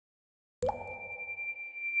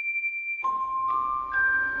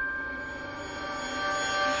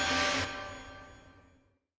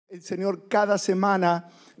El Señor cada semana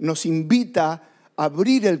nos invita a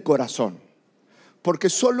abrir el corazón, porque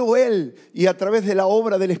solo Él y a través de la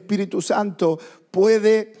obra del Espíritu Santo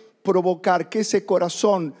puede provocar que ese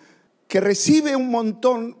corazón que recibe un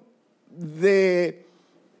montón de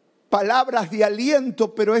palabras de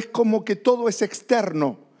aliento, pero es como que todo es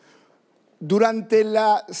externo. Durante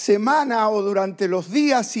la semana o durante los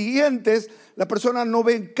días siguientes, la persona no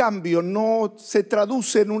ve cambio, no se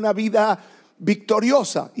traduce en una vida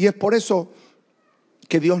victoriosa. Y es por eso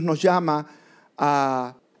que Dios nos llama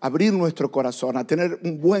a abrir nuestro corazón, a tener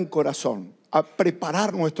un buen corazón, a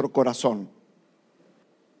preparar nuestro corazón.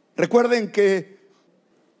 Recuerden que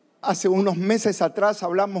hace unos meses atrás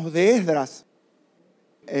hablamos de Esdras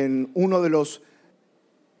en uno de los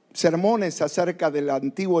sermones acerca del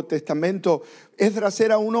Antiguo Testamento. Esdras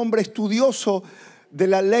era un hombre estudioso de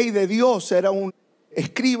la ley de Dios, era un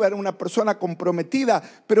escriba, era una persona comprometida,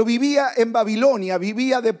 pero vivía en Babilonia,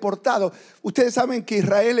 vivía deportado. Ustedes saben que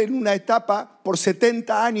Israel en una etapa por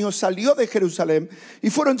 70 años salió de Jerusalén y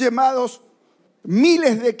fueron llevados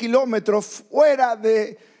miles de kilómetros fuera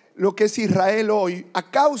de lo que es Israel hoy a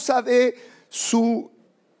causa de su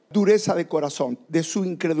dureza de corazón, de su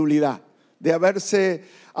incredulidad, de haberse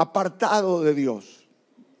apartado de Dios.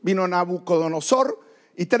 Vino Nabucodonosor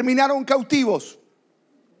y terminaron cautivos.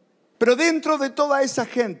 Pero dentro de toda esa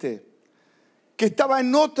gente que estaba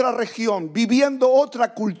en otra región, viviendo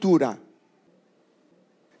otra cultura,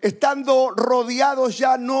 estando rodeados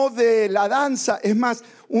ya no de la danza, es más,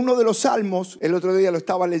 uno de los salmos, el otro día lo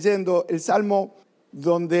estaba leyendo, el salmo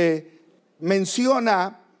donde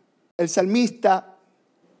menciona el salmista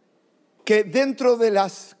que dentro de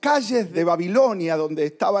las calles de Babilonia, donde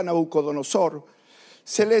estaba Nabucodonosor,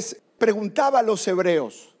 se les preguntaba a los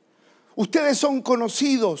hebreos: ustedes son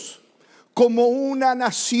conocidos como una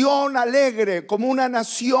nación alegre, como una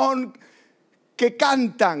nación que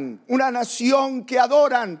cantan, una nación que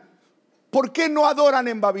adoran. ¿Por qué no adoran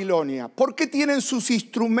en Babilonia? ¿Por qué tienen sus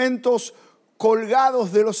instrumentos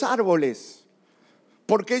colgados de los árboles?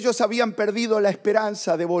 Porque ellos habían perdido la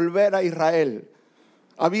esperanza de volver a Israel.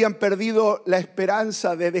 Habían perdido la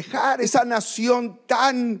esperanza de dejar esa nación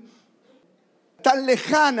tan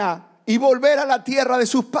lejana y volver a la tierra de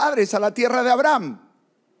sus padres, a la tierra de Abraham.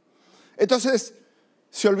 Entonces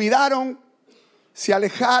se olvidaron, se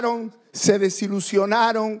alejaron, se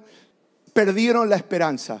desilusionaron, perdieron la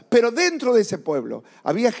esperanza. Pero dentro de ese pueblo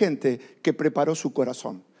había gente que preparó su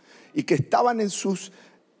corazón y que estaban en sus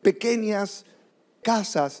pequeñas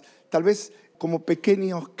casas, tal vez como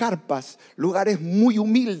pequeños carpas, lugares muy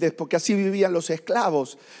humildes, porque así vivían los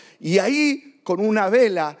esclavos. Y ahí con una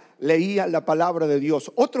vela leían la palabra de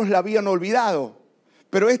Dios. Otros la habían olvidado.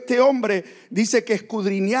 Pero este hombre dice que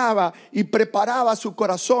escudriñaba y preparaba su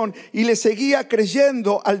corazón y le seguía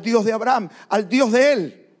creyendo al Dios de Abraham, al Dios de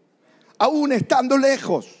él, aún estando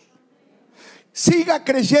lejos. Siga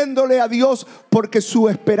creyéndole a Dios porque su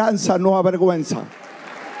esperanza no avergüenza.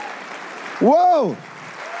 ¡Wow!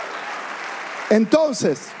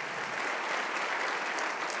 Entonces,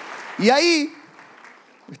 y ahí,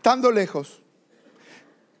 estando lejos,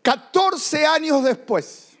 14 años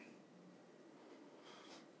después,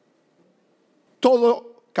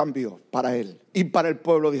 todo cambió para él y para el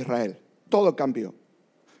pueblo de Israel. Todo cambió.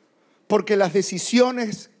 Porque las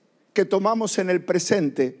decisiones que tomamos en el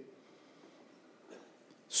presente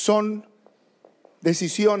son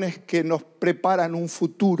decisiones que nos preparan un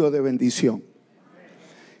futuro de bendición.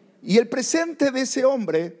 Y el presente de ese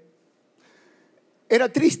hombre era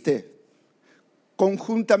triste,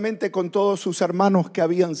 conjuntamente con todos sus hermanos que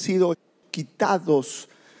habían sido quitados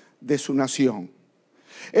de su nación.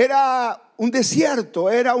 Era un desierto,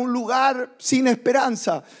 era un lugar sin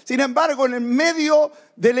esperanza. Sin embargo, en el medio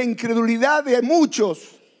de la incredulidad de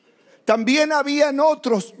muchos, también habían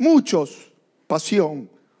otros muchos: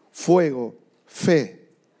 pasión, fuego, fe,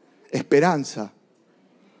 esperanza,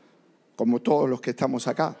 como todos los que estamos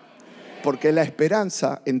acá. Porque la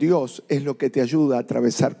esperanza en Dios es lo que te ayuda a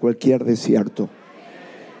atravesar cualquier desierto.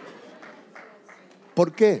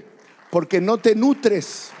 ¿Por qué? Porque no te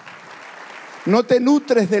nutres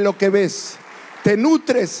de lo que ves, te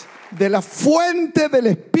nutres de la fuente del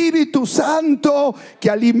Espíritu Santo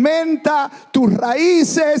que alimenta tus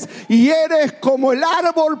raíces, y eres como el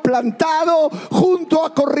árbol plantado junto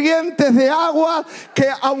a corrientes de agua, que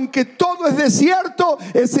aunque todo es desierto,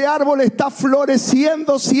 ese árbol está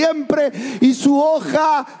floreciendo siempre y su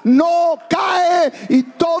hoja no cae y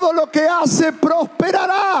todo lo que hace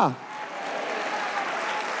prosperará.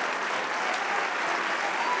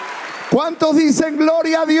 ¿Cuántos dicen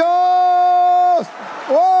gloria a Dios?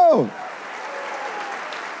 ¡Oh!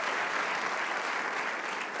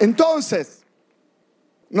 Entonces,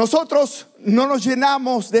 Nosotros no nos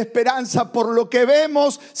llenamos de esperanza por lo que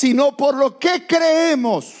vemos, sino por lo que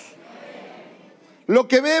creemos. Lo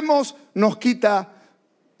que vemos nos quita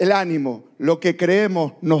el ánimo. Lo que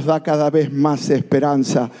creemos nos da cada vez más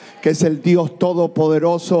esperanza, que es el Dios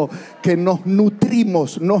Todopoderoso, que nos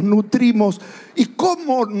nutrimos. ¿Y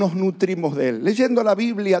cómo nos nutrimos de Él? Leyendo la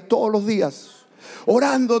Biblia todos los días.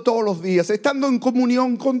 Orando todos los días, estando en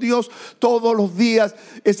comunión con Dios todos los días.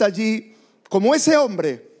 Es allí como ese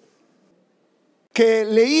hombre que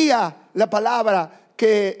leía la palabra,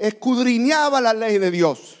 que escudriñaba la ley de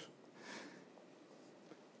Dios.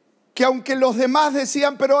 Que aunque los demás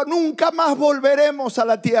decían, pero nunca más volveremos a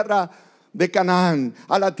la tierra de Canaán,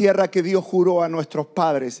 a la tierra que Dios juró a nuestros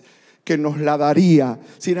padres que nos la daría.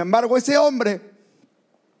 Sin embargo, ese hombre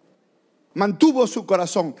mantuvo su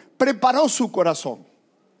corazón, preparó su corazón.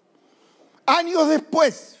 Años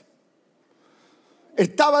después,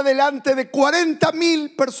 estaba delante de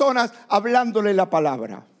 40,000 personas hablándole la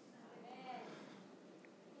palabra.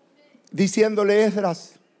 Diciéndole: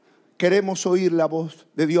 Esdras, queremos oír la voz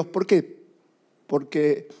de Dios. ¿Por qué?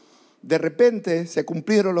 Porque de repente se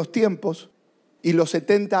cumplieron los tiempos y los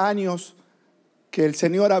 70 años que el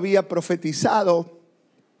Señor había profetizado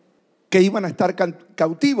que iban a estar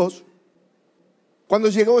cautivos. Cuando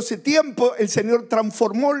llegó ese tiempo, el Señor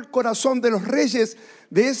transformó el corazón de los reyes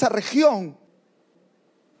de esa región.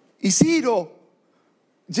 Y Ciro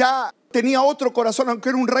ya tenía otro corazón, aunque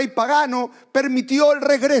era un rey pagano, permitió el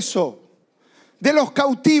regreso de los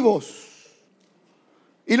cautivos.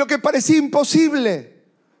 Y lo que parecía imposible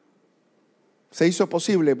se hizo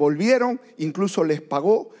posible. Volvieron, incluso les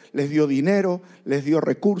pagó, les dio dinero, les dio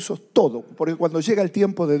recursos, todo. Porque cuando llega el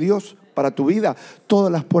tiempo de Dios para tu vida,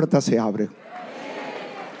 todas las puertas se abren.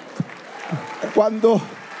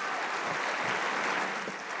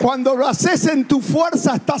 Cuando lo haces en tu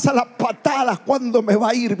fuerza, estás a las patadas. ¿Cuándo me va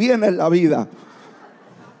a ir bien en la vida?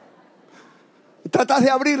 Tratas de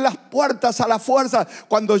abrir las puertas a la fuerza.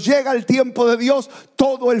 Cuando llega el tiempo de Dios,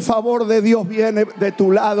 todo el favor de Dios viene de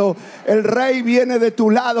tu lado. El rey viene de tu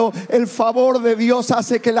lado. El favor de Dios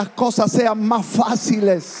hace que las cosas sean más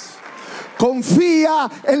fáciles. Confía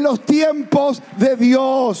en los tiempos de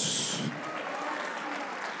Dios.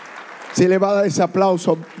 Si le va a dar ese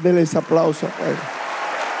aplauso, déle ese aplauso.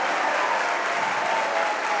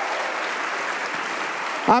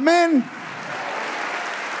 Amén.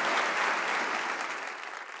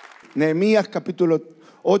 Nehemías capítulo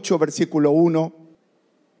 8, versículo 1.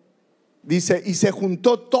 Dice: y se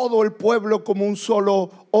juntó todo el pueblo como un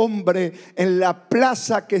solo hombre en la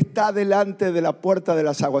plaza que está delante de la puerta de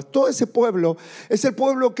las aguas. Todo ese pueblo es el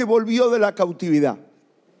pueblo que volvió de la cautividad,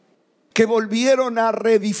 que volvieron a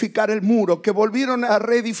reedificar el muro, que volvieron a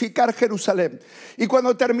reedificar Jerusalén. Y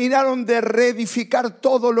cuando terminaron de reedificar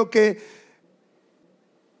todo lo que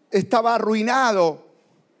estaba arruinado,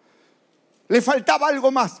 le faltaba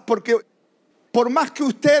algo más, porque por más que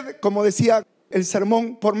usted, como decía el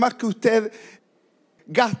sermón, por más que usted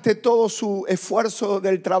gaste todo su esfuerzo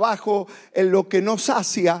del trabajo en lo que no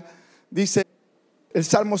sacia, dice el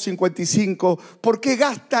Salmo 55, ¿por qué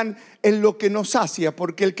gastan en lo que no sacia?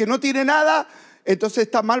 Porque el que no tiene nada, entonces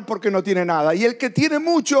está mal porque no tiene nada. Y el que tiene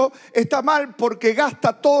mucho está mal porque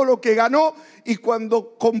gasta todo lo que ganó, y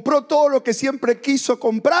cuando compró todo lo que siempre quiso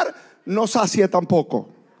comprar, no sacia tampoco.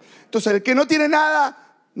 Entonces el que no tiene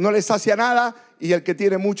nada, no le sacia nada, y el que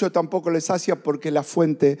tiene mucho tampoco le sacia, porque la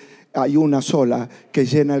fuente hay una sola que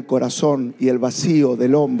llena el corazón y el vacío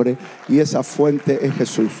del hombre, y esa fuente es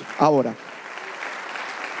Jesús. Ahora,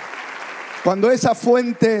 cuando esa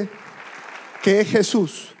fuente que es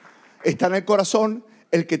Jesús está en el corazón,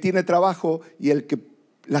 el que tiene trabajo y el que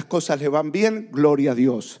las cosas le van bien, gloria a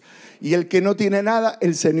Dios. Y el que no tiene nada,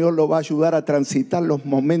 el Señor lo va a ayudar a transitar los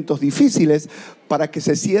momentos difíciles para que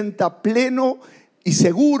se sienta pleno y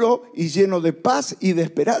seguro y lleno de paz y de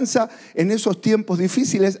esperanza en esos tiempos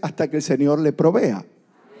difíciles, hasta que el Señor le provea.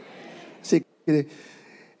 Así que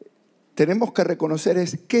tenemos que reconocer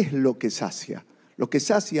qué es lo que sacia. Lo que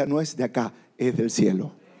sacia no es de acá, es del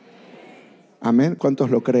cielo. Amén. ¿Cuántos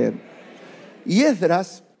lo creen? Y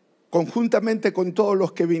Esdras, conjuntamente con todos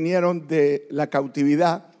los que vinieron de la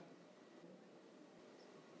cautividad,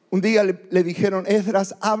 un día le dijeron: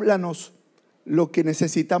 Esdras, háblanos lo que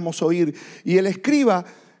necesitamos oír. Y el escriba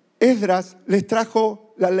Esdras les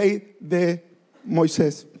trajo la ley de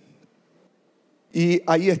Moisés. Y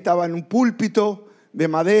ahí estaba en un púlpito de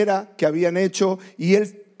madera que habían hecho, y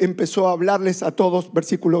él empezó a hablarles a todos.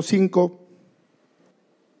 Versículo 5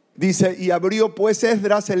 dice: y abrió pues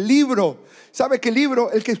Esdras el libro. ¿Sabe qué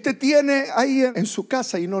libro? El que usted tiene ahí en su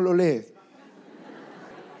casa y no lo lee.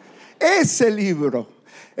 Ese libro,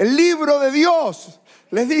 el libro de Dios,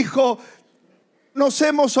 Les dijo, nos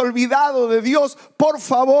hemos olvidado de Dios, por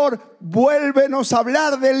favor, vuélvenos a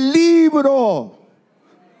hablar del libro.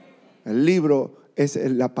 El libro es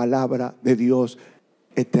la palabra de Dios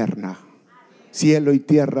eterna. Cielo y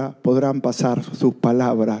tierra podrán pasar, sus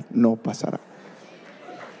palabras no pasarán.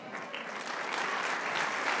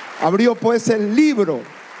 Abrió pues el libro.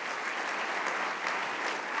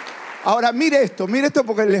 Ahora mire esto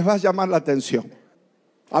porque les va a llamar la atención.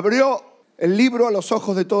 Abrió el libro a los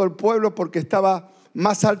ojos de todo el pueblo porque estaba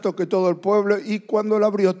más alto que todo el pueblo, y cuando lo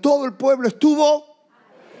abrió todo el pueblo estuvo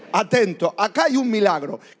atento. Acá hay un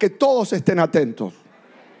milagro, que todos estén atentos.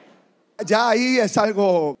 Ya ahí es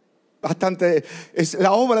algo bastante, es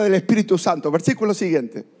la obra del Espíritu Santo. Versículo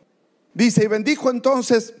siguiente. Dice, y bendijo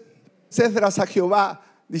entonces Esdras a Jehová,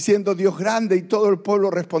 diciendo, Dios grande, y todo el pueblo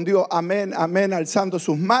respondió, amén, amén, alzando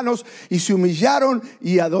sus manos, y se humillaron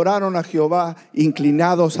y adoraron a Jehová,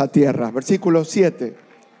 inclinados a tierra. Versículo 7.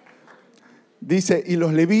 Dice, y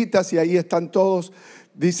los levitas, y ahí están todos,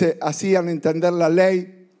 dice, hacían entender la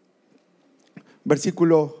ley.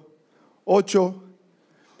 Versículo 8.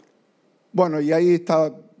 Bueno, y ahí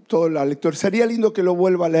está toda la lectura. Sería lindo que lo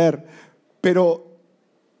vuelva a leer, pero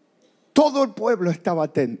todo el pueblo estaba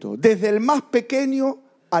atento, desde el más pequeño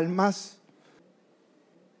al más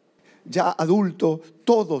ya adulto,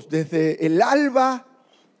 todos, desde el alba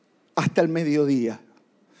hasta el mediodía.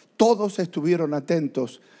 Todos estuvieron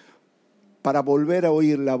atentos para volver a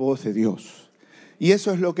oír la voz de Dios. Y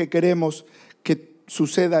eso es lo que queremos que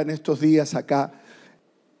suceda en estos días acá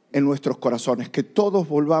en nuestros corazones, que todos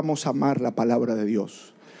volvamos a amar la palabra de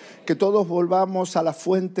Dios, que todos volvamos a la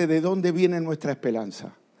fuente de donde viene nuestra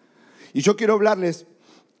esperanza. Y yo quiero hablarles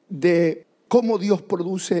de cómo Dios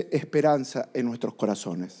produce esperanza en nuestros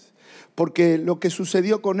corazones, porque lo que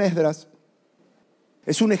sucedió con Esdras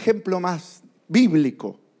es un ejemplo más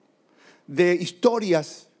bíblico de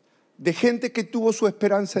historias de gente que tuvo su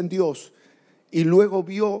esperanza en Dios y luego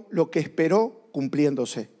vio lo que esperó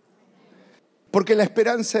cumpliéndose. Porque la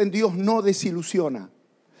esperanza en Dios no desilusiona.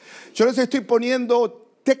 Yo les estoy poniendo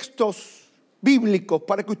textos bíblicos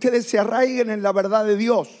para que ustedes se arraiguen en la verdad de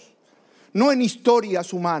Dios, no en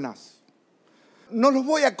historias humanas. No los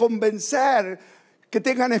voy a convencer que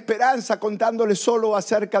tengan esperanza contándoles solo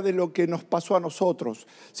acerca de lo que nos pasó a nosotros,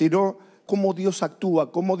 sino cómo Dios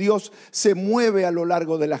actúa, cómo Dios se mueve a lo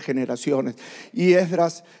largo de las generaciones. Y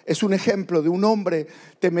Esdras es un ejemplo de un hombre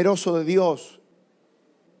temeroso de Dios,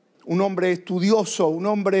 un hombre estudioso, un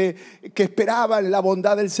hombre que esperaba en la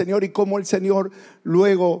bondad del Señor y cómo el Señor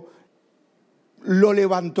luego lo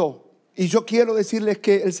levantó. Y yo quiero decirles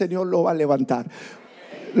que el Señor lo va a levantar.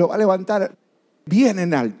 Lo va a levantar bien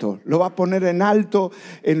en alto. Lo va a poner en alto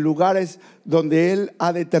en lugares donde Él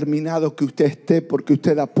ha determinado que usted esté, porque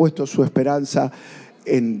usted ha puesto su esperanza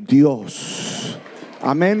en Dios.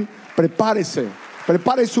 Amén. Prepárese.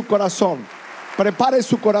 Prepare su corazón. Prepare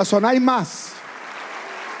su corazón. Hay más.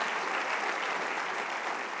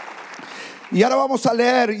 Y ahora vamos a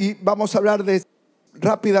leer y vamos a hablar de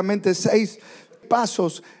rápidamente 6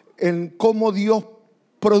 pasos en cómo Dios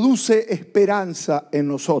produce esperanza en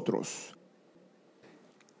nosotros.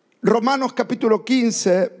 Romanos capítulo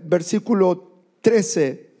 15, versículo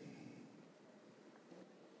 13.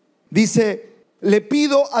 Dice, le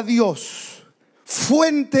pido a Dios,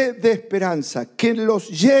 fuente de esperanza, que los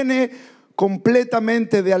llene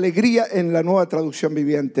completamente de alegría, en la Nueva Traducción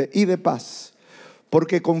Viviente, y de paz,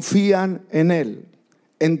 porque confían en Él.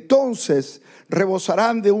 Entonces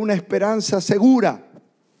rebosarán de una esperanza segura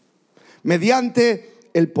mediante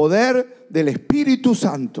el poder del Espíritu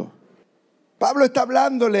Santo. Pablo está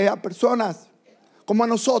hablándole a personas como a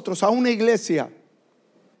nosotros, a una iglesia,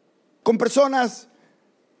 con personas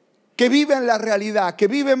que viven la realidad, que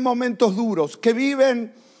viven momentos duros, que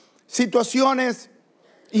viven situaciones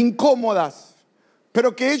incómodas,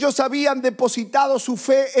 pero que ellos habían depositado su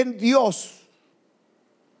fe en Dios.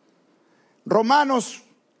 Romanos,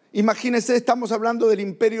 imagínense, estamos hablando del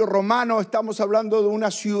Imperio Romano, estamos hablando de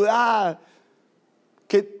una ciudad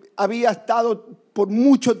que había estado por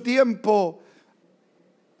mucho tiempo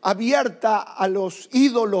abierta a los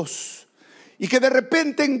ídolos y que de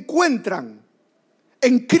repente encuentran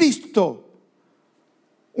en Cristo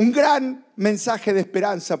un gran mensaje de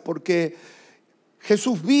esperanza, porque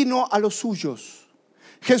Jesús vino a los suyos,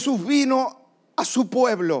 Jesús vino a su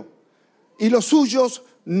pueblo y los suyos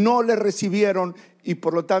no le recibieron. Y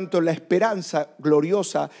por lo tanto la esperanza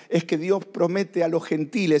gloriosa es que Dios promete a los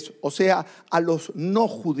gentiles, o sea, a los no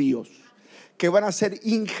judíos, que van a ser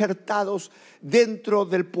injertados dentro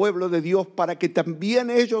del pueblo de Dios para que también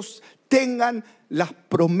ellos tengan las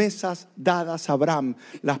promesas dadas a Abraham,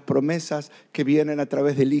 las promesas que vienen a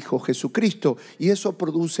través del Hijo Jesucristo. Y eso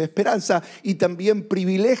produce esperanza y también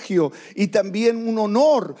privilegio y también un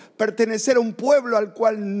honor, pertenecer a un pueblo al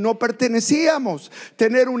cual no pertenecíamos,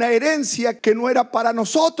 tener una herencia que no era para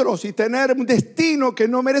nosotros y tener un destino que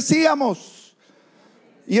no merecíamos.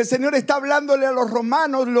 Y el Señor está hablándole a los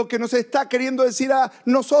romanos lo que nos está queriendo decir a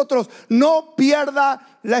nosotros: no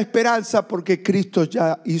pierda la esperanza, porque Cristo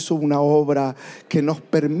ya hizo una obra que nos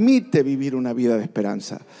permite vivir una vida de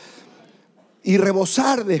esperanza y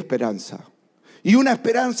rebosar de esperanza, y una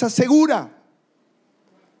esperanza segura,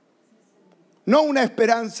 no una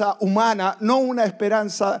esperanza humana, no una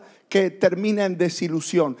esperanza que termina en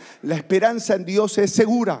desilusión. La esperanza en Dios es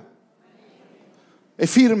segura, es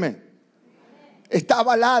firme, está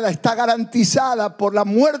avalada, está garantizada por la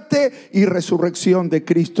muerte y resurrección de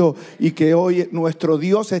Cristo, y que hoy nuestro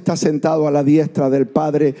Dios está sentado a la diestra del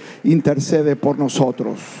Padre, intercede por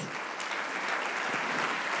nosotros.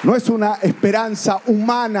 No es una esperanza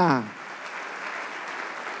humana.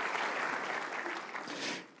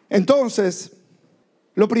 Entonces,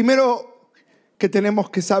 lo primero que tenemos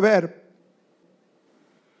que saber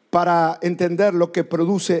para entender lo que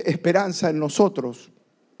produce esperanza en nosotros,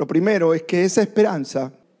 lo primero es que esa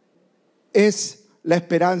esperanza es la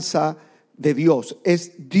esperanza de Dios.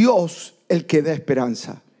 Es Dios el que da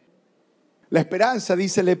esperanza. La esperanza,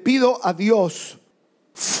 dice, le pido a Dios,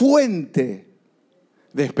 fuente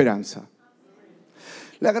de esperanza.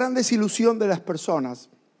 La gran desilusión de las personas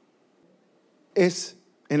es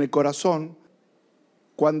en el corazón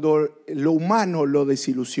cuando lo humano lo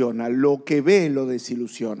desilusiona, lo que ve lo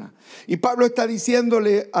desilusiona. Y Pablo está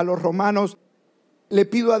diciéndole a los romanos: le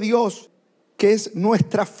pido a Dios, que es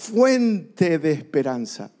nuestra fuente de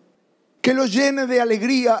esperanza, que lo llene de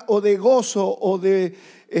alegría o de gozo o de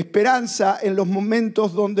esperanza en los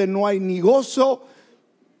momentos donde no hay ni gozo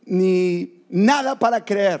ni nada para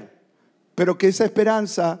creer, pero que esa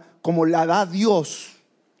esperanza, como la da Dios,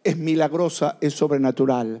 es milagrosa, es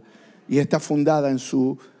sobrenatural y está fundada en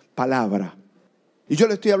su palabra. Y yo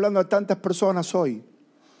le estoy hablando a tantas personas hoy,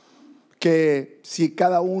 que si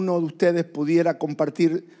cada uno de ustedes pudiera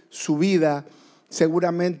compartir su vida,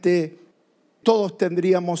 seguramente todos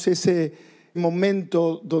tendríamos ese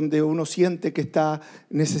momento donde uno siente que está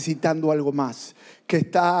necesitando algo más, que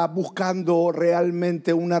está buscando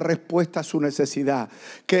realmente una respuesta a su necesidad,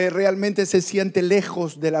 que realmente se siente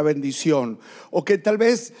lejos de la bendición, o que tal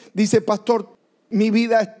vez dice: pastor, mi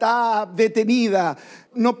vida está detenida,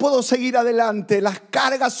 no puedo seguir adelante, las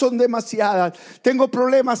cargas son demasiadas, tengo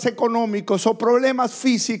problemas económicos o problemas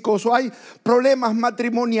físicos, o hay problemas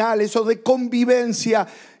matrimoniales o de convivencia,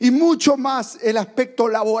 y mucho más el aspecto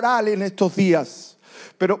laboral en estos días.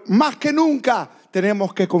 Pero más que nunca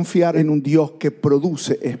tenemos que confiar en un Dios que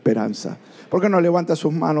produce esperanza. ¿Por qué no levanta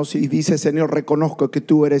sus manos y dice: Señor, reconozco que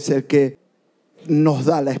tú eres el que nos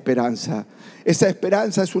da la esperanza? Esa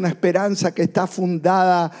esperanza es una esperanza que está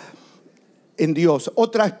fundada en Dios.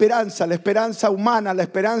 Otra esperanza, la esperanza humana, la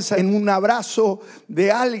esperanza en un abrazo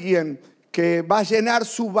de alguien que va a llenar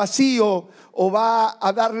su vacío o va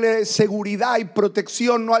a darle seguridad y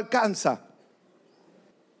protección, no alcanza.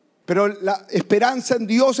 Pero la esperanza en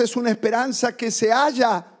Dios es una esperanza que se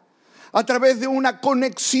halla a través de una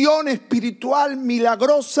conexión espiritual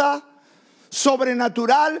milagrosa,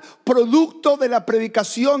 sobrenatural, producto de la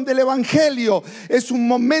predicación del Evangelio. Es un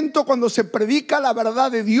momento cuando se predica la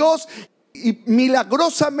verdad de Dios y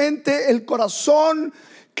milagrosamente el corazón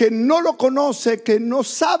que no lo conoce, que no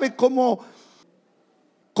sabe cómo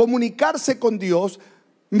comunicarse con Dios,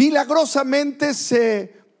 milagrosamente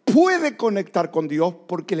se puede conectar con Dios,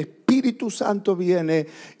 porque el Espíritu Santo viene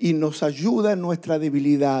y nos ayuda en nuestra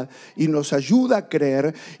debilidad, y nos ayuda a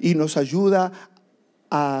creer, y nos ayuda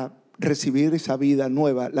a recibir esa vida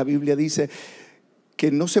nueva. La Biblia dice que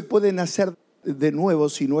no se puede nacer de nuevo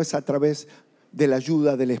si no es a través de la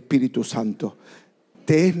ayuda del Espíritu Santo.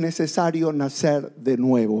 Te es necesario nacer de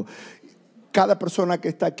nuevo. Cada persona que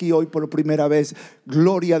está aquí hoy por primera vez,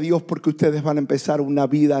 gloria a Dios, porque ustedes van a empezar una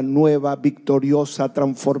vida nueva, victoriosa,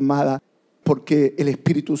 transformada, porque el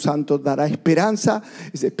Espíritu Santo dará esperanza.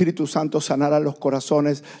 Ese Espíritu Santo sanará los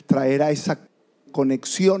corazones, traerá esa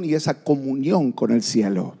conexión y esa comunión con el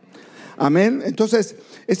cielo. Amén. Entonces,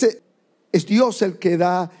 ese es Dios el que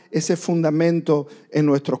da ese fundamento en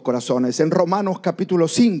nuestros corazones. En Romanos capítulo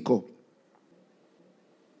 5,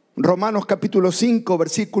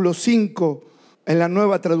 versículo 5, en la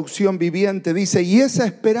Nueva Traducción Viviente dice: y esa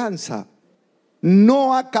esperanza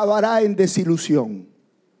no acabará en desilusión.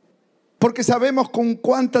 Porque sabemos con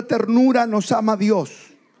cuánta ternura nos ama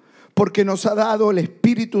Dios, porque nos ha dado el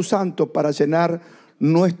Espíritu Santo para llenar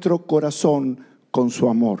nuestro corazón con su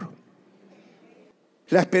amor.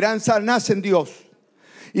 La esperanza nace en Dios.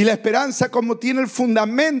 Y la esperanza, como tiene el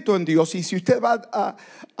fundamento en Dios, y si usted va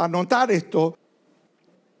a notar esto,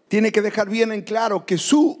 tiene que dejar bien en claro que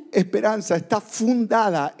su esperanza está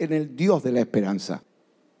fundada en el Dios de la esperanza.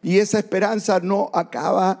 Y esa esperanza no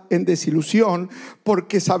acaba en desilusión,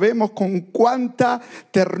 porque sabemos con cuánta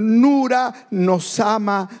ternura nos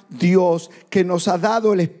ama Dios, que nos ha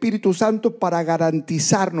dado el Espíritu Santo para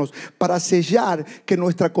garantizarnos, para sellar que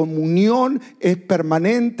nuestra comunión es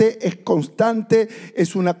permanente, es constante,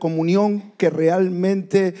 es una comunión que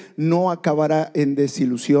realmente no acabará en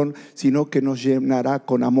desilusión, sino que nos llenará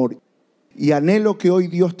con amor. Y anhelo que hoy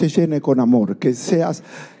Dios te llene con amor, que seas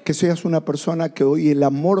una persona que hoy el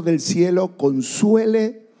amor del cielo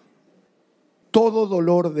consuele todo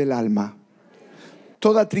dolor del alma,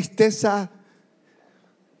 toda tristeza,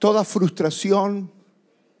 toda frustración.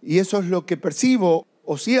 Y eso es lo que percibo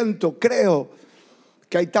o siento, creo,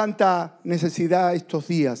 que hay tanta necesidad estos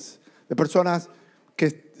días de personas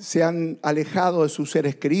que se han alejado de sus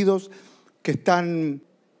seres queridos, que están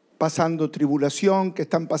pasando tribulación, que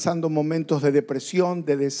están pasando momentos de depresión,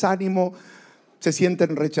 de desánimo, se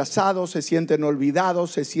sienten rechazados, se sienten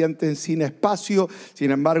olvidados, se sienten sin espacio.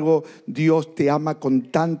 Sin embargo, Dios te ama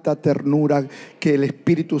con tanta ternura que el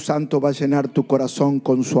Espíritu Santo va a llenar tu corazón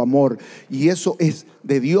con su amor. Y eso es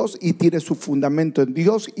de Dios y tiene su fundamento en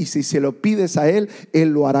Dios. Y si se lo pides a Él, Él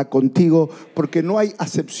lo hará contigo, porque no hay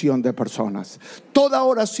acepción de personas. Toda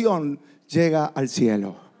oración llega al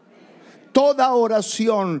cielo. Toda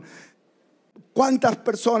oración. ¿Cuántas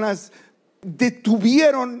personas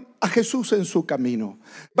detuvieron a Jesús en su camino?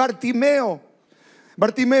 Bartimeo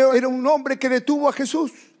era un hombre que detuvo a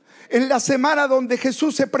Jesús en la semana donde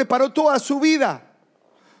Jesús se preparó toda su vida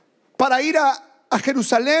para ir a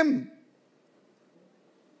Jerusalén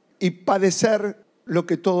y padecer lo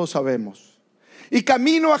que todos sabemos. Y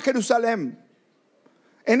camino a Jerusalén,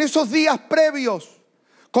 en esos días previos,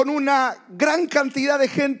 con una gran cantidad de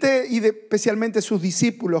gente y especialmente sus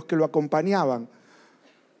discípulos que lo acompañaban,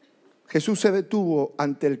 Jesús se detuvo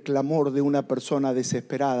ante el clamor de una persona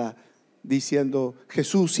desesperada, diciendo: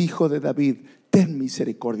 Jesús, hijo de David, ten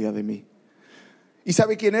misericordia de mí. ¿Y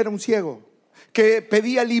sabe quién era? Un ciego que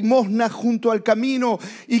pedía limosna junto al camino,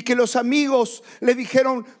 y que los amigos le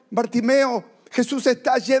dijeron: Bartimeo, Jesús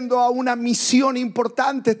está yendo a una misión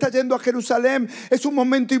importante, está yendo a Jerusalén, es un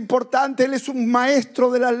momento importante, Él es un maestro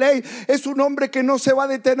de la ley, es un hombre que no se va a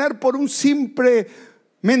detener por un simple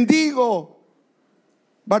mendigo.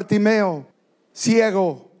 Bartimeo,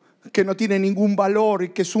 ciego, que no tiene ningún valor y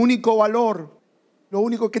que su único valor, lo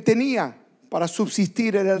único que tenía para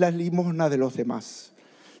subsistir era la limosna de los demás.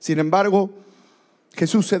 Sin embargo,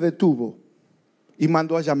 Jesús se detuvo y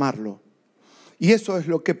mandó a llamarlo. Y eso es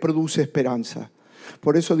lo que produce esperanza.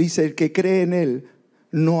 Por eso dice: el que cree en Él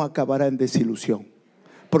no acabará en desilusión.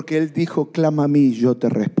 Porque Él dijo: clama a mí y yo te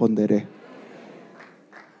responderé.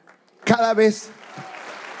 Cada vez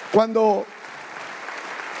cuando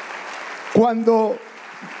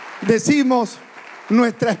decimos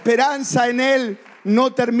nuestra esperanza en Él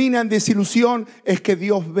no termina en desilusión, es que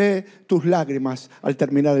Dios ve tus lágrimas al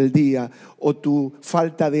terminar el día, o tu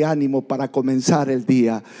falta de ánimo para comenzar el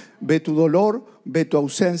día. Ve tu dolor, ve tu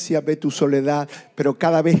ausencia, ve tu soledad, pero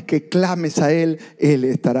cada vez que clames a Él, Él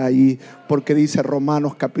estará ahí. Porque dice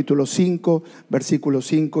Romanos capítulo 5, versículo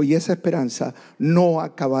 5, y esa esperanza no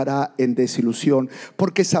acabará en desilusión,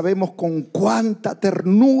 porque sabemos con cuánta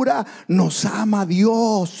ternura nos ama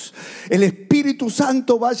Dios. El Espíritu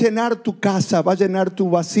Santo va a llenar tu casa, va a llenar tu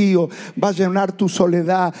vacío, va a llenar tu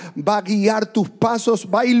soledad, va a guiar tus pasos,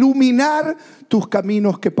 va a iluminar tus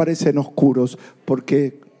caminos que parecen oscuros,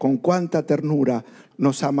 porque con cuánta ternura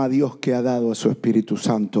nos ama Dios, que ha dado a su Espíritu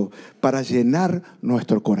Santo para llenar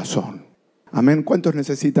nuestro corazón. Amén. ¿Cuántos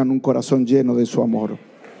necesitan un corazón lleno de su amor?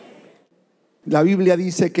 La Biblia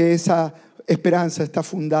dice que esa esperanza está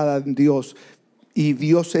fundada en Dios, y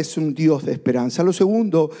Dios es un Dios de esperanza. Lo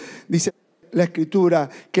segundo, dice la Escritura,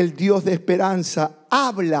 que el Dios de esperanza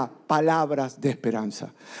habla palabras de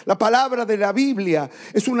esperanza. La palabra de la Biblia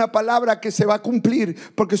es una palabra que se va a cumplir,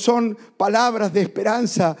 porque son palabras de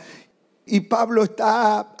esperanza. Y Pablo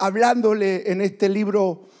está hablándole en este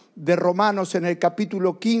libro de Romanos, en el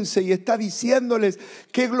capítulo 15, y está diciéndoles: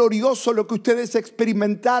 qué glorioso lo que ustedes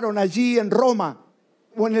experimentaron allí en Roma,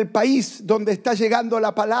 o en el país donde está llegando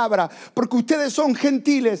la palabra, porque ustedes son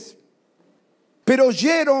gentiles, pero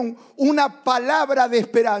oyeron una palabra de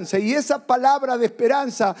esperanza. Y esa palabra de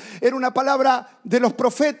esperanza era una palabra de los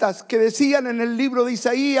profetas que decían en el libro de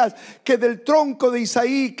Isaías que del tronco de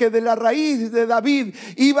Isaí, que de la raíz de David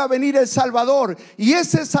iba a venir el Salvador. Y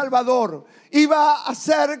ese Salvador iba a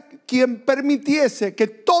ser quien permitiese que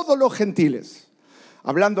todos los gentiles,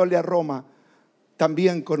 hablándole a Roma,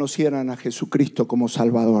 también conocieran a Jesucristo como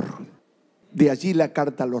Salvador. De allí la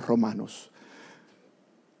carta a los romanos.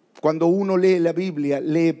 Cuando uno lee la Biblia,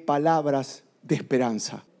 lee palabras de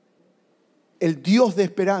esperanza. El Dios de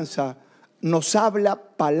esperanza nos habla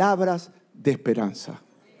palabras de esperanza.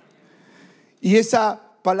 Y esa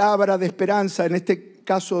palabra de esperanza, en este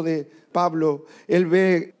caso de Pablo, él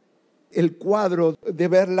ve el cuadro de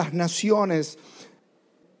ver las naciones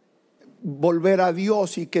volver a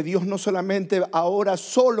Dios, y que Dios no solamente ahora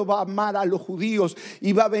solo va a amar a los judíos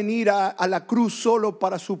y va a venir a la cruz solo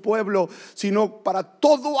para su pueblo, sino para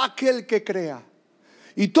todo aquel que crea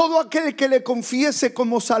y todo aquel que le confiese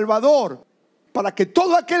como Salvador, para que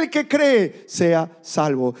todo aquel que cree sea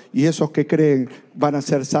salvo. Y esos que creen van a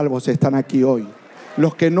ser salvos, están aquí hoy.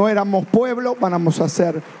 Los que no éramos pueblo, vamos a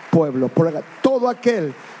ser pueblo. Por todo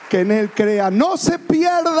aquel que en Él crea no se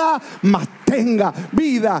pierda, mas tenga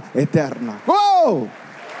vida eterna. ¡Oh!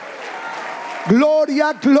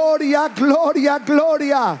 Gloria, gloria, gloria,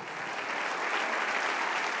 gloria.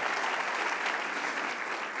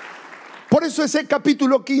 Por eso ese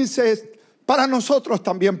capítulo 15 es para nosotros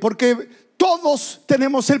también, porque todos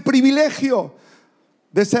tenemos el privilegio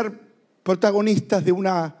de ser protagonistas de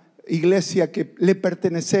una iglesia que le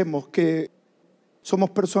pertenecemos, que somos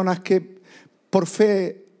personas que por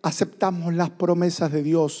fe aceptamos las promesas de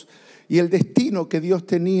Dios, y el destino que Dios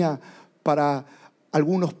tenía para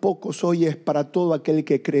algunos pocos hoy es para todo aquel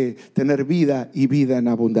que cree, tener vida y vida en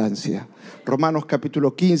abundancia. Romanos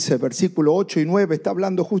capítulo 15, versículo 8 y 9 está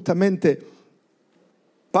hablando justamente.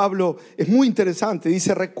 Pablo es muy interesante,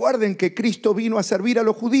 dice: recuerden que Cristo vino a servir a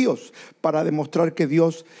los judíos para demostrar que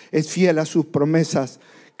Dios es fiel a sus promesas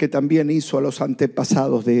que también hizo a los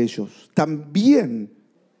antepasados de ellos. También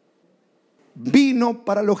vino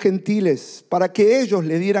para los gentiles, para que ellos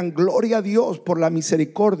le dieran gloria a Dios por la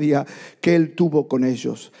misericordia que Él tuvo con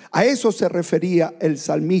ellos. A eso se refería el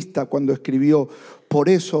salmista cuando escribió: por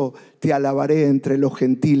eso te alabaré entre los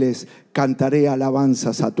gentiles, cantaré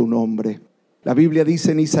alabanzas a tu nombre. La Biblia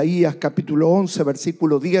dice en Isaías capítulo 11,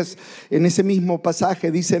 versículo 10, en ese mismo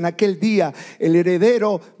pasaje dice: en aquel día el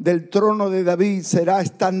heredero del trono de David será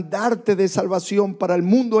estandarte de salvación para el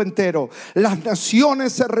mundo entero. Las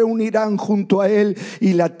naciones se reunirán junto a él,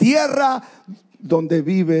 y la tierra donde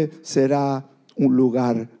vive será un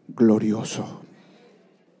lugar glorioso.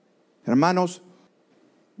 Hermanos,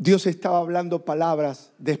 Dios estaba hablando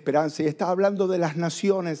palabras de esperanza y estaba hablando de las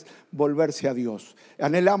naciones volverse a Dios.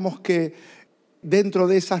 Anhelamos que dentro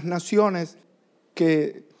de esas naciones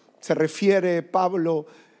que se refiere Pablo,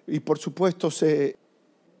 y por supuesto se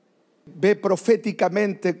ve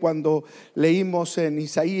proféticamente cuando leímos en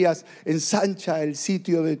Isaías: ensancha el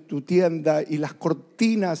sitio de tu tienda y las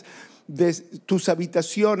cortinas de tus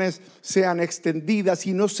habitaciones sean extendidas,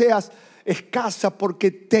 y no seas escasa, porque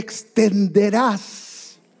te extenderás.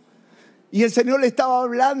 Y el Señor le estaba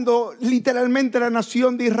hablando literalmente a la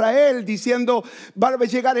nación de Israel, diciendo: va a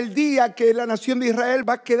llegar el día que la nación de Israel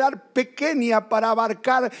va a quedar pequeña para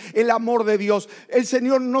abarcar el amor de Dios. El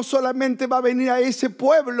Señor no solamente va a venir a ese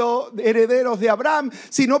pueblo de herederos de Abraham,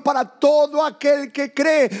 sino para todo aquel que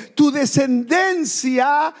cree. Tu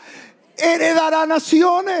descendencia heredará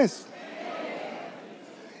naciones.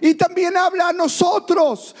 Y también habla a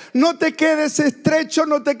nosotros: no te quedes estrecho,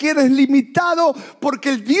 no te quedes limitado, porque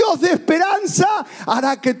el Dios de esperanza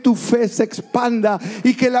hará que tu fe se expanda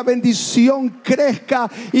y que la bendición crezca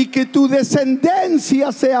y que tu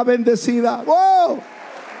descendencia sea bendecida. ¡Wow!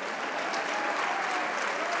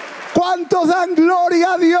 ¿Cuántos dan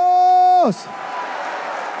gloria a Dios?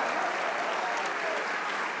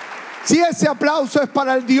 Si ese aplauso es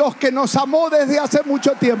para el Dios que nos amó desde hace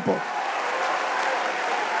mucho tiempo.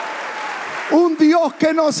 Un Dios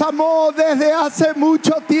que nos amó desde hace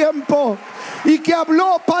mucho tiempo y que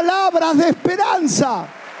habló palabras de esperanza.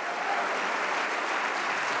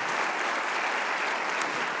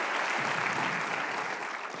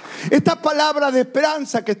 Estas palabras de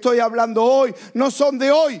esperanza que estoy hablando hoy no son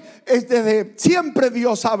de hoy, es desde siempre.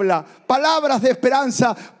 Dios habla palabras de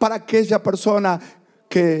esperanza para aquella persona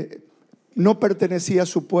que no pertenecía a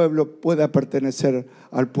su pueblo pueda pertenecer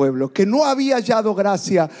al pueblo, que no había hallado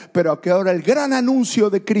gracia, pero que ahora el gran anuncio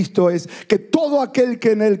de Cristo es que todo aquel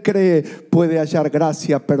que en Él cree puede hallar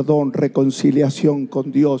gracia, perdón, reconciliación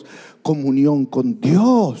con Dios, comunión con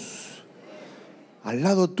Dios. Al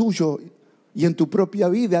lado tuyo Y en tu propia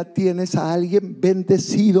vida tienes a alguien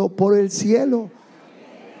bendecido por el cielo.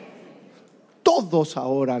 Todos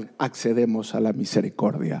ahora accedemos a la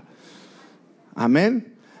misericordia.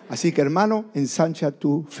 Amén. Así que, hermano, ensancha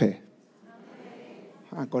tu fe.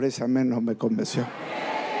 Con ese amén no me convenció.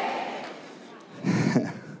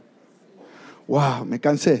 Wow, me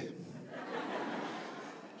cansé.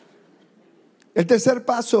 El tercer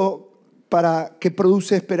paso para que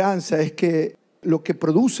produce esperanza es que lo que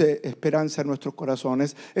produce esperanza en nuestros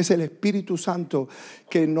corazones es el Espíritu Santo,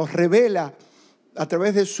 que nos revela a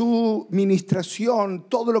través de su ministración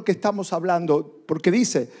todo lo que estamos hablando. Porque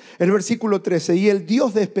dice el versículo 13: y el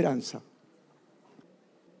Dios de esperanza,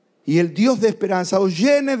 os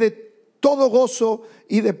llene de todo gozo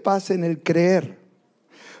y de paz en el creer,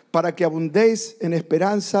 para que abundéis en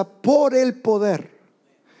esperanza por el poder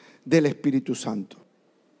del Espíritu Santo.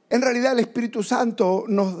 En realidad el Espíritu Santo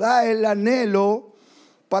nos da el anhelo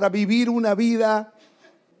para vivir una vida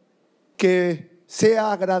que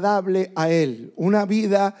sea agradable a Él, una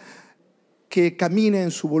vida que camine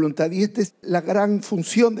en su voluntad. Y esta es la gran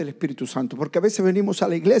función del Espíritu Santo, porque a veces venimos a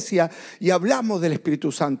la iglesia y hablamos del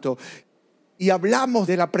Espíritu Santo y hablamos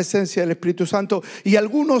de la presencia del Espíritu Santo, y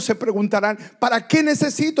algunos se preguntarán: ¿para qué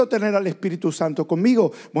necesito tener al Espíritu Santo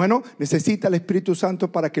conmigo? Bueno, necesita el Espíritu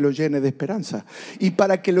Santo para que lo llene de esperanza y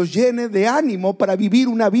para que lo llene de ánimo para vivir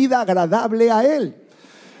una vida agradable a Él.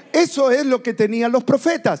 Eso es lo que tenían los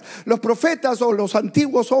profetas. Los profetas, o los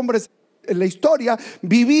antiguos hombres en la historia,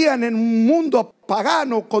 vivían en un mundo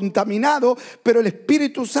pagano, contaminado, pero el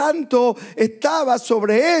Espíritu Santo estaba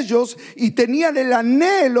sobre ellos y tenían el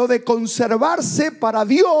anhelo de conservarse para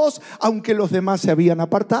Dios, aunque los demás se habían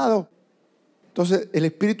apartado. Entonces el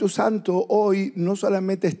Espíritu Santo hoy no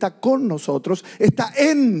solamente está con nosotros, está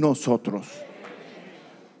en nosotros.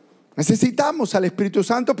 Necesitamos al Espíritu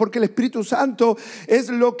Santo, porque el Espíritu Santo es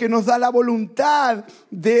lo que nos da la voluntad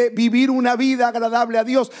de vivir una vida agradable a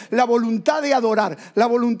Dios, la voluntad de adorar, la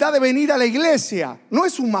voluntad de venir a la iglesia. No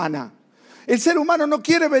es humana. El ser humano no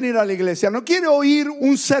quiere venir a la iglesia, no quiere oír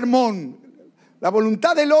un sermón. La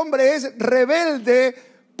voluntad del hombre es rebelde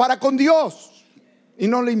para con Dios y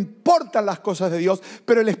no le importan las cosas de Dios.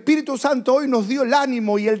 Pero el Espíritu Santo hoy nos dio el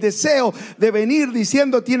ánimo y el deseo de venir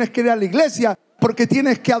diciendo: tienes que ir a la iglesia, porque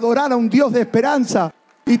tienes que adorar a un Dios de esperanza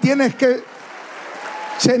y tienes que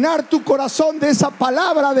llenar tu corazón de esa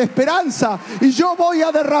palabra de esperanza. Y yo voy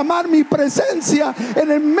a derramar mi presencia en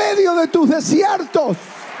el medio de tus desiertos.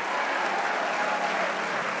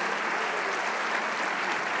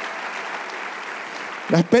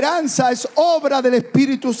 La esperanza es obra del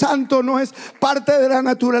Espíritu Santo, no es parte de la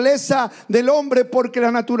naturaleza del hombre, porque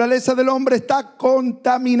la naturaleza del hombre está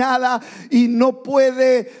contaminada y no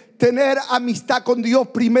puede tener amistad con Dios.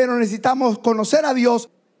 Primero necesitamos conocer a Dios,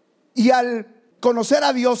 y al conocer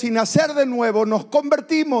a Dios y nacer de nuevo nos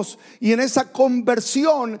convertimos, y en esa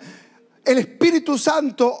conversión el Espíritu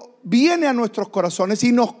Santo viene a nuestros corazones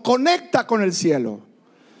y nos conecta con el cielo.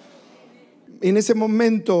 En ese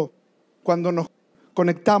momento, cuando nos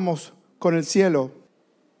conectamos con el cielo,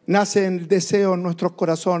 nace el deseo en nuestros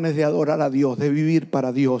corazones de adorar a Dios, de vivir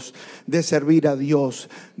para Dios, de servir a Dios,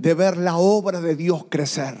 de ver la obra de Dios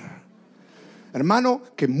crecer. Hermano,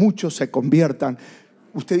 que muchos se conviertan.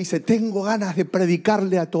 Usted dice: tengo ganas de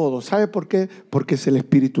predicarle a todos. ¿Sabe por qué? Porque es el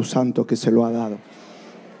Espíritu Santo que se lo ha dado.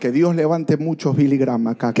 Que Dios levante muchos Billy Graham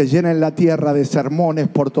acá, que llenen la tierra de sermones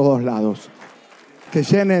por todos lados. Que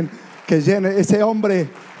llenen ese hombre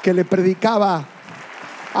que le predicaba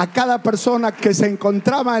a cada persona que se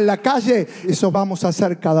encontraba en la calle. Eso vamos a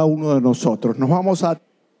hacer cada uno de nosotros. Nos vamos a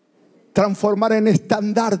transformar en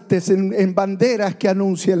estandartes, en banderas que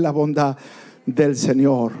anuncien la bondad del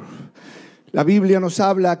Señor. La Biblia nos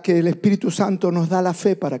habla que el Espíritu Santo nos da la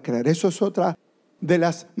fe para creer. Eso es otra de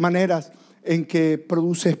las maneras en que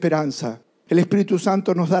produce esperanza. El Espíritu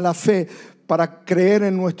Santo nos da la fe para creer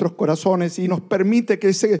en nuestros corazones y nos permite que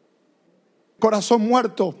ese corazón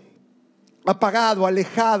muerto, apagado,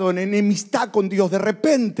 alejado, en enemistad con Dios, de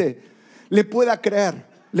repente le pueda creer,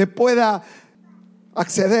 le pueda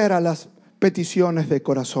acceder a las peticiones de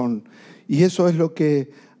corazón. Y eso es lo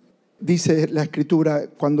que dice la Escritura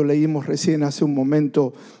cuando leímos recién hace un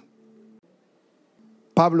momento.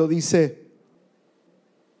 Pablo dice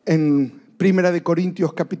en 1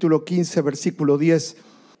 Corintios capítulo 15 versículo 10: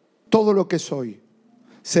 todo lo que soy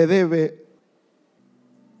se debe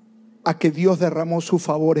a que Dios derramó su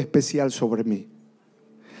favor especial sobre mí.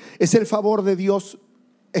 Es el favor de Dios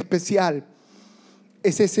especial.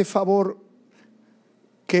 Es ese favor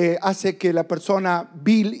que hace que la persona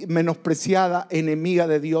vil, menospreciada, enemiga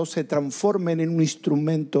de Dios, se transforme en un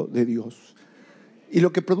instrumento de Dios. Y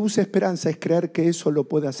lo que produce esperanza es creer que eso lo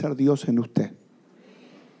puede hacer Dios en usted.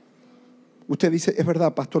 Usted dice, es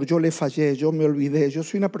verdad, pastor, yo le fallé, yo me olvidé. Yo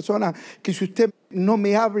soy una persona que si usted no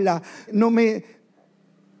me habla, no me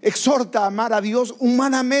exhorta a amar a Dios,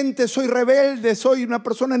 humanamente soy rebelde, soy una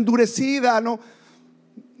persona endurecida, no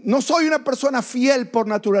soy una persona fiel por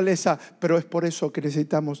naturaleza. Pero es por eso que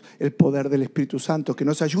necesitamos el poder del Espíritu Santo, que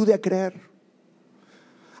nos ayude a creer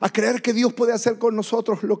que Dios puede hacer con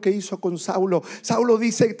nosotros lo que hizo con Saulo. Saulo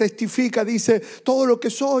dice, testifica, dice, todo lo que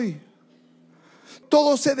soy,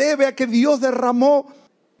 todo se debe a que Dios derramó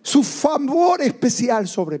su favor especial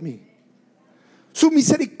sobre mí, su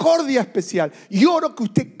misericordia especial. Y oro que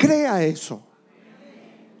usted crea eso.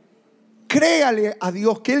 Créale a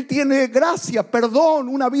Dios que Él tiene gracia, perdón,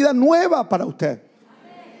 una vida nueva para usted.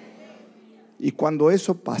 Y cuando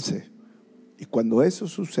eso pase, y cuando eso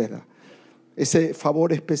suceda, ese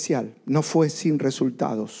favor especial no fue sin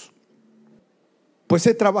resultados. Pues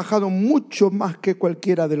he trabajado mucho más que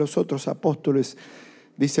cualquiera de los otros apóstoles,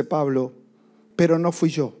 dice Pablo, pero no fui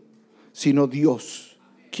yo, sino Dios,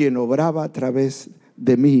 quien obraba a través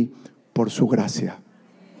de mí por su gracia.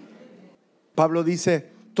 Pablo dice,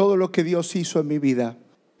 todo lo que Dios hizo en mi vida,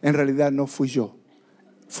 en realidad no fui yo,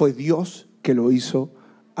 fue Dios que lo hizo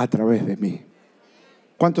a través de mí.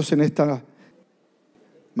 ¿Cuántos en esta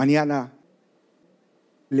mañana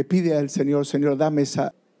le pide al Señor, Señor, dame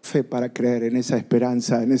esa fe para creer en esa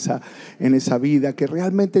esperanza, en esa vida, que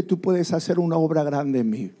realmente tú puedes hacer una obra grande en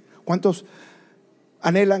mí? ¿Cuántos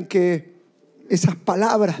anhelan que esas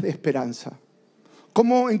palabras de esperanza?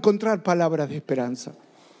 ¿Cómo encontrar palabras de esperanza?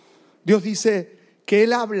 Dios dice que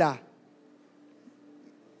Él habla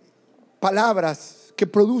palabras que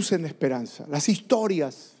producen esperanza. Las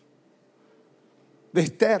historias de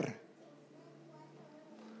Esther,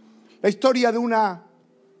 la historia de una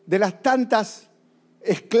de las tantas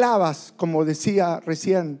esclavas, como decía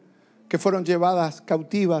recién, que fueron llevadas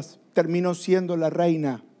cautivas, terminó siendo la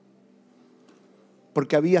reina,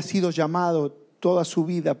 porque había sido llamado toda su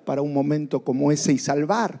vida para un momento como ese y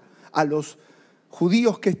salvar a los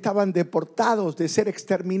judíos que estaban deportados, de ser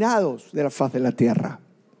exterminados de la faz de la tierra.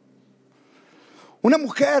 Una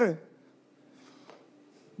mujer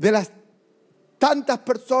de las tantas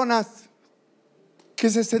personas que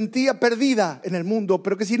se sentía perdida en el mundo,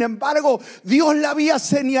 pero que sin embargo Dios la había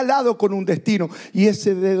señalado con un destino, y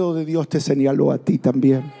ese dedo de Dios te señaló a ti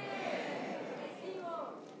también.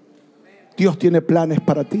 Dios tiene planes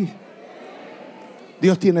para ti.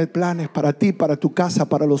 Dios tiene planes para ti, para tu casa,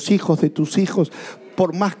 para los hijos de tus hijos.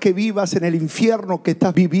 Por más que vivas en el infierno que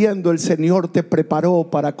estás viviendo, el Señor te preparó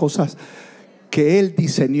para cosas que Él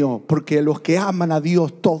diseñó, porque a los que aman a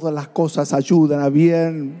Dios todas las cosas ayudan a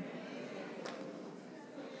bien.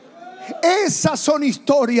 Esas son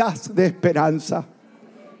historias de esperanza.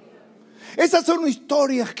 Esas son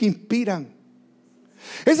historias que inspiran.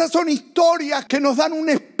 Esas son historias que nos dan un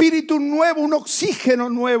espíritu nuevo, un oxígeno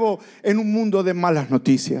nuevo en un mundo de malas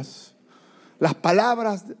noticias. Las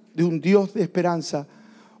palabras de un Dios de esperanza,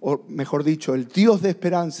 o mejor dicho, el Dios de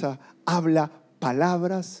esperanza habla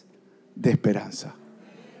palabras de esperanza.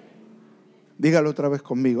 Dígalo otra vez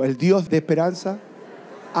conmigo. El Dios de esperanza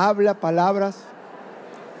habla palabras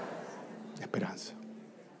de esperanza.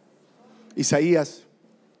 Isaías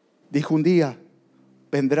dijo un día,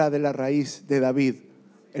 vendrá de la raíz de David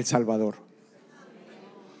el Salvador.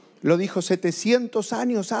 Lo dijo 700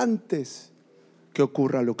 años antes que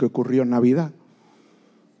ocurra lo que ocurrió en Navidad,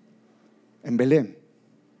 en Belén.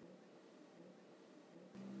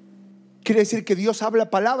 Quiere decir que Dios habla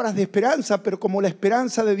palabras de esperanza, pero como la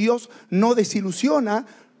esperanza de Dios no desilusiona,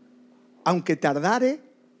 aunque tardare,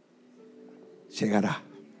 llegará.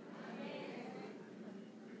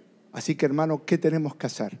 Así que, hermano, ¿qué tenemos que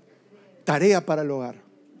hacer? Tarea para el hogar: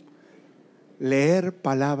 leer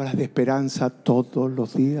palabras de esperanza todos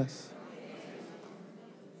los días.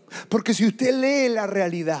 Porque si usted lee la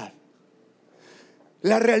realidad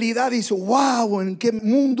dice, wow, ¿en qué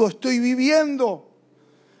mundo estoy viviendo?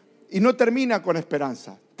 Y no termina con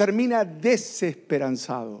esperanza, termina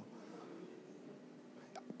desesperanzado.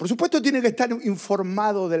 Por supuesto tiene que estar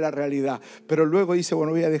informado de la realidad, pero luego dice,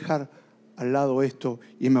 bueno, voy a dejar al lado esto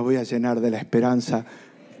y me voy a llenar de la esperanza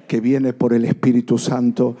que viene por el Espíritu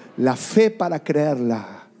Santo, la fe para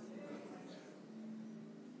creerla.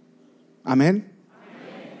 Amén.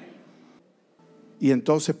 Y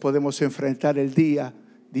entonces podemos enfrentar el día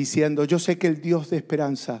diciendo, yo sé que el Dios de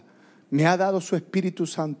esperanza me ha dado su Espíritu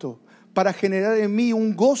Santo para generar en mí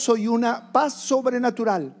un gozo y una paz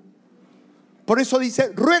sobrenatural. Por eso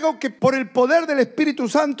dice, ruego que por el poder del Espíritu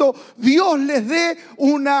Santo Dios les dé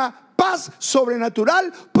una paz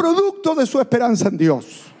sobrenatural, producto de su esperanza en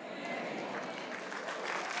Dios.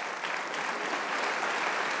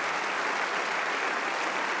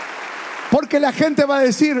 que la gente va a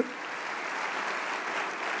decir: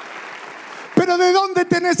 pero ¿de dónde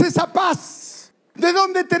tenés esa paz? ¿De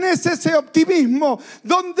dónde tenés ese optimismo?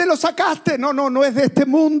 ¿Dónde lo sacaste? No es de este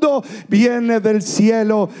mundo. Viene del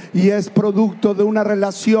cielo y es producto de una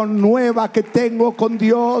relación nueva que tengo con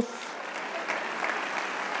Dios.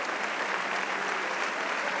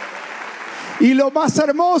 Y lo más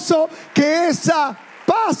hermoso, que esa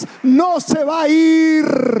paz no se va a ir.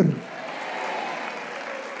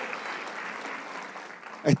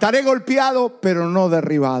 Estaré golpeado, pero no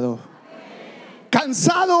derribado.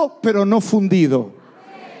 Cansado, pero no fundido.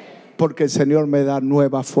 Porque el Señor me da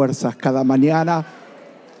nuevas fuerzas cada mañana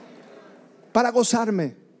para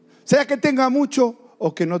gozarme. Sea que tenga mucho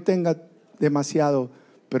o que no tenga demasiado,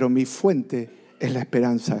 pero mi fuente es la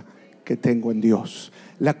esperanza que tengo en Dios.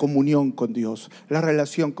 La comunión con Dios, la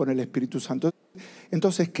relación con el Espíritu Santo.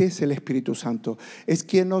 Entonces, ¿qué es el Espíritu Santo? Es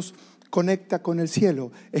quien nos conecta con el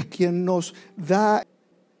cielo, es quien nos da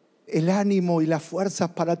el ánimo y las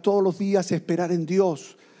fuerzas para todos los días esperar en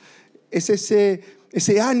Dios. Es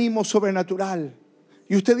ese ánimo sobrenatural.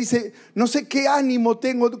 Y usted dice: no sé qué ánimo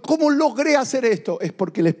tengo, ¿cómo logré hacer esto? Es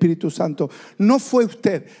porque el Espíritu Santo, no fue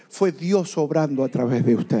usted, fue Dios obrando a través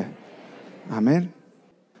de usted. Amén.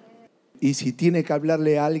 Y si tiene que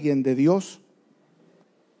hablarle a alguien de Dios,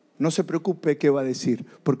 no se preocupe qué va a decir,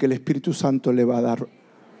 porque el Espíritu Santo le va a dar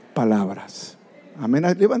palabras. Amén.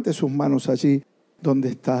 Levante sus manos allí donde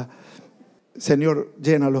está. Señor,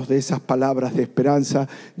 llénalos de esas palabras de esperanza,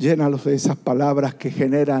 llénalos de esas palabras que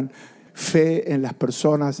generan fe en las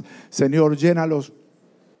personas. Señor, llénalos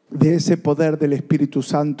de ese poder del Espíritu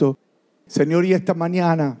Santo. Señor, y esta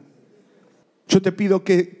mañana yo te pido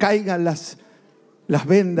que caigan las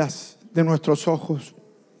vendas de nuestros ojos,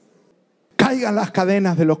 caigan las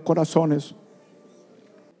cadenas de los corazones.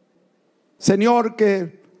 Señor,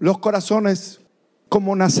 que los corazones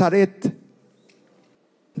como Nazaret,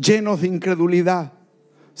 llenos de incredulidad,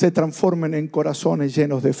 se transformen en corazones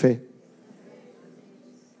llenos de fe.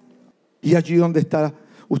 Y allí donde está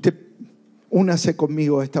usted, únase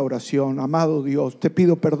conmigo a esta oración. Amado Dios, te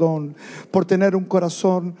pido perdón por tener un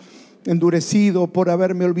corazón endurecido, por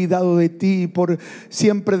haberme olvidado de ti, por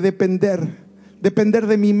siempre depender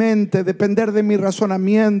de mi mente, depender de mi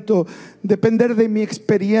razonamiento, depender de mi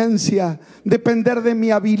experiencia, depender de mi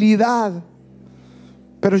habilidad.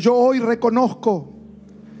 Pero yo hoy reconozco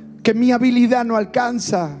que mi habilidad no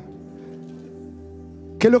alcanza,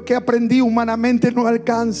 que lo que aprendí humanamente no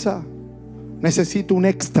alcanza. Necesito un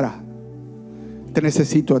extra. Te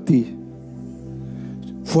necesito a ti,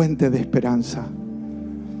 fuente de esperanza,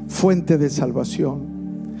 fuente de salvación.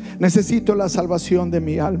 Necesito la salvación de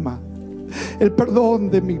mi alma, el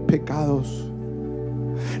perdón de mis pecados.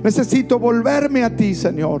 Necesito volverme a ti,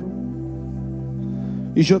 Señor.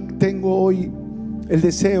 Y yo tengo hoy el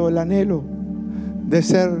deseo, el anhelo de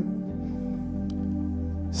ser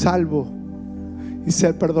salvo y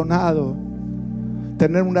ser perdonado,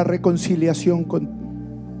 tener una reconciliación con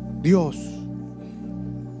Dios.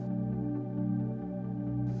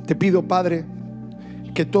 Te pido, Padre,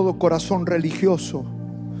 que todo corazón religioso,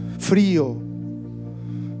 frío,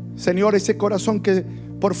 Señor, ese corazón que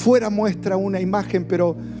por fuera muestra una imagen,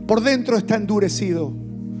 pero por dentro está endurecido,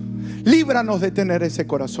 líbranos de tener ese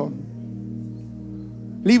corazón.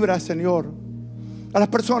 Libra, Señor, a las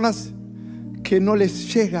personas que no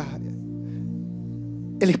les llega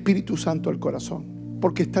el Espíritu Santo al corazón,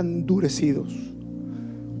 porque están endurecidos,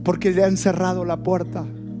 porque le han cerrado la puerta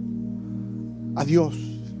a Dios,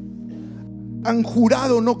 han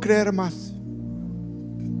jurado no creer más.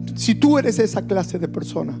 Si tú eres esa clase de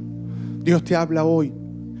persona, Dios te habla hoy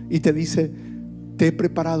y te dice: te he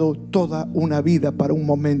preparado toda una vida para un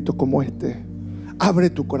momento como este.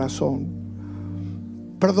 Abre tu corazón,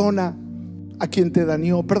 perdona a quien te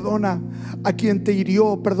dañó, perdona a quien te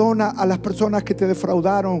hirió, perdona a las personas que te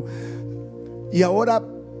defraudaron. Y ahora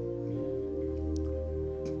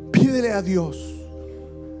pídele a Dios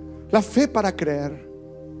la fe para creer,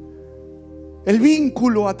 el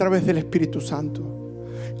vínculo a través del Espíritu Santo,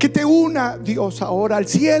 que te una, Dios, ahora al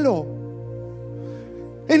cielo.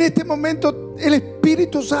 En este momento el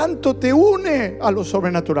Espíritu Santo te une a lo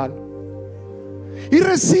sobrenatural y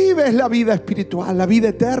recibes la vida espiritual, la vida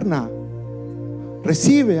eterna.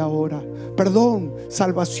 Recibe ahora perdón,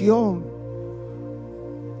 salvación,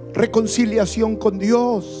 reconciliación con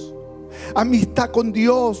Dios, amistad con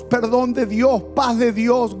Dios, perdón de Dios, paz de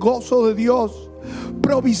Dios, gozo de Dios,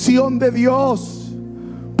 provisión de Dios,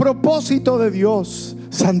 propósito de Dios,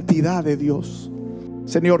 santidad de Dios.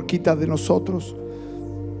 Señor, quita de nosotros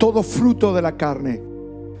todo fruto de la carne,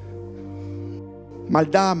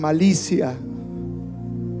 maldad, malicia.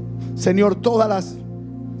 Señor, todas las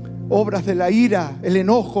obras de la ira, el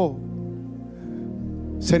enojo.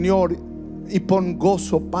 Señor, y pon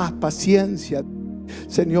gozo, paz, paciencia,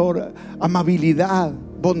 Señor, amabilidad,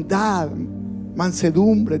 bondad,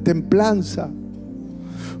 mansedumbre, templanza.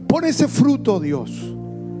 Pon ese fruto, Dios.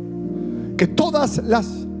 Que todas las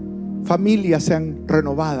familias sean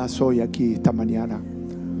renovadas hoy aquí, esta mañana.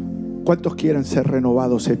 ¿Cuántos quieren ser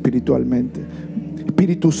renovados espiritualmente?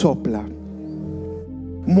 Espíritu, sopla.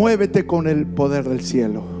 Muévete con el poder del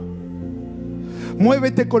cielo.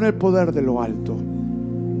 Muévete con el poder de lo alto.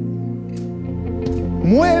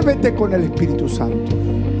 Muévete con el Espíritu Santo.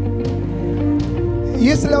 Y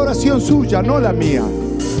es la oración suya, no la mía.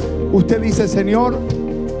 Usted dice: Señor,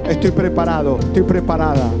 estoy preparado, estoy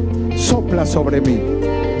preparada. Sopla sobre mí.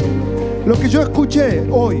 Lo que yo escuché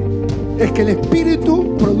hoy es que el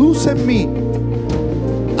Espíritu produce en mí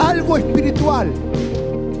algo espiritual,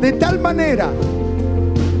 de tal manera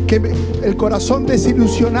que el corazón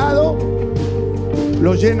desilusionado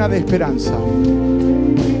lo llena de esperanza.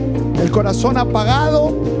 El corazón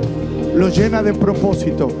apagado lo llena de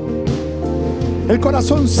propósito. El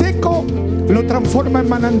corazón seco lo transforma en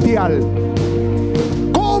manantial.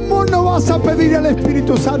 ¿Cómo no vas a pedir al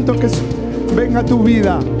Espíritu Santo que venga a tu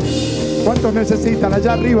vida? ¿Cuántos necesitan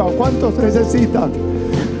allá arriba? ¿Cuántos necesitan?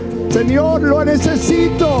 Señor, lo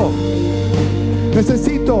necesito.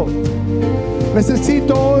 Necesito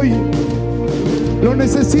hoy. Lo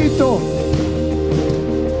necesito.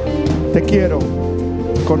 Te quiero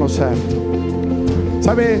conocer.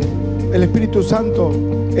 ¿Sabe? El Espíritu Santo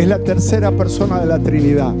es la tercera persona de la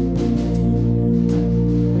Trinidad.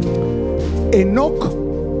 Enoc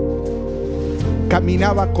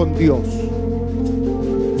caminaba con Dios.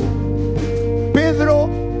 Pedro,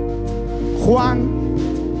 Juan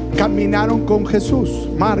caminaron con Jesús.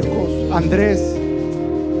 Marcos, Andrés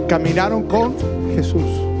caminaron con Jesús.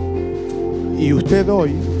 Y usted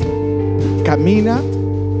hoy camina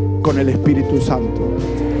con el Espíritu Santo.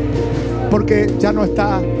 Porque ya no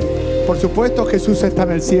está, por supuesto, Jesús está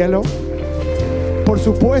en el cielo. Por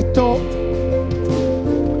supuesto,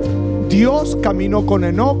 Dios caminó con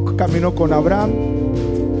Enoc, caminó con Abraham.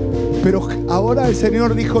 Pero ahora el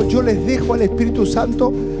Señor dijo: yo les dejo al Espíritu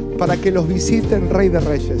Santo para que los visiten, Rey de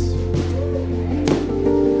Reyes.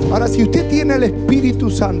 Ahora, si usted tiene el Espíritu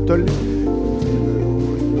Santo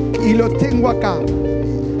y lo tengo acá,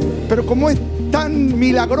 pero como es tan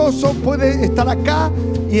milagroso, puede estar acá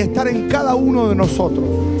y estar en cada uno de nosotros.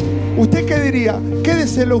 ¿Usted qué diría?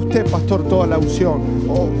 Quédeselo usted, pastor, toda la unción.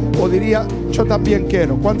 O diría: yo también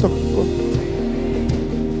quiero. ¿Cuántos?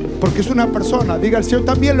 Porque es una persona. Diga: el Señor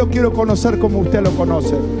también lo quiero conocer como usted lo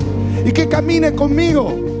conoce. Y que camine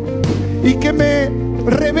conmigo. Y que me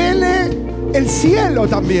revele el cielo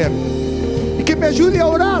también. Y que me ayude a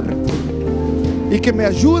orar. Y que me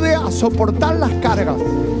ayude a soportar las cargas.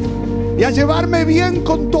 Y a llevarme bien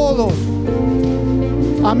con todos.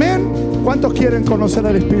 Amén. ¿Cuántos quieren conocer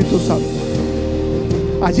al Espíritu Santo?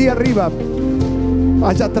 Allí arriba,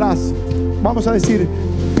 allá atrás, vamos a decir: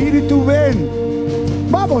 Espíritu, ven.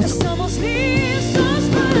 Vamos.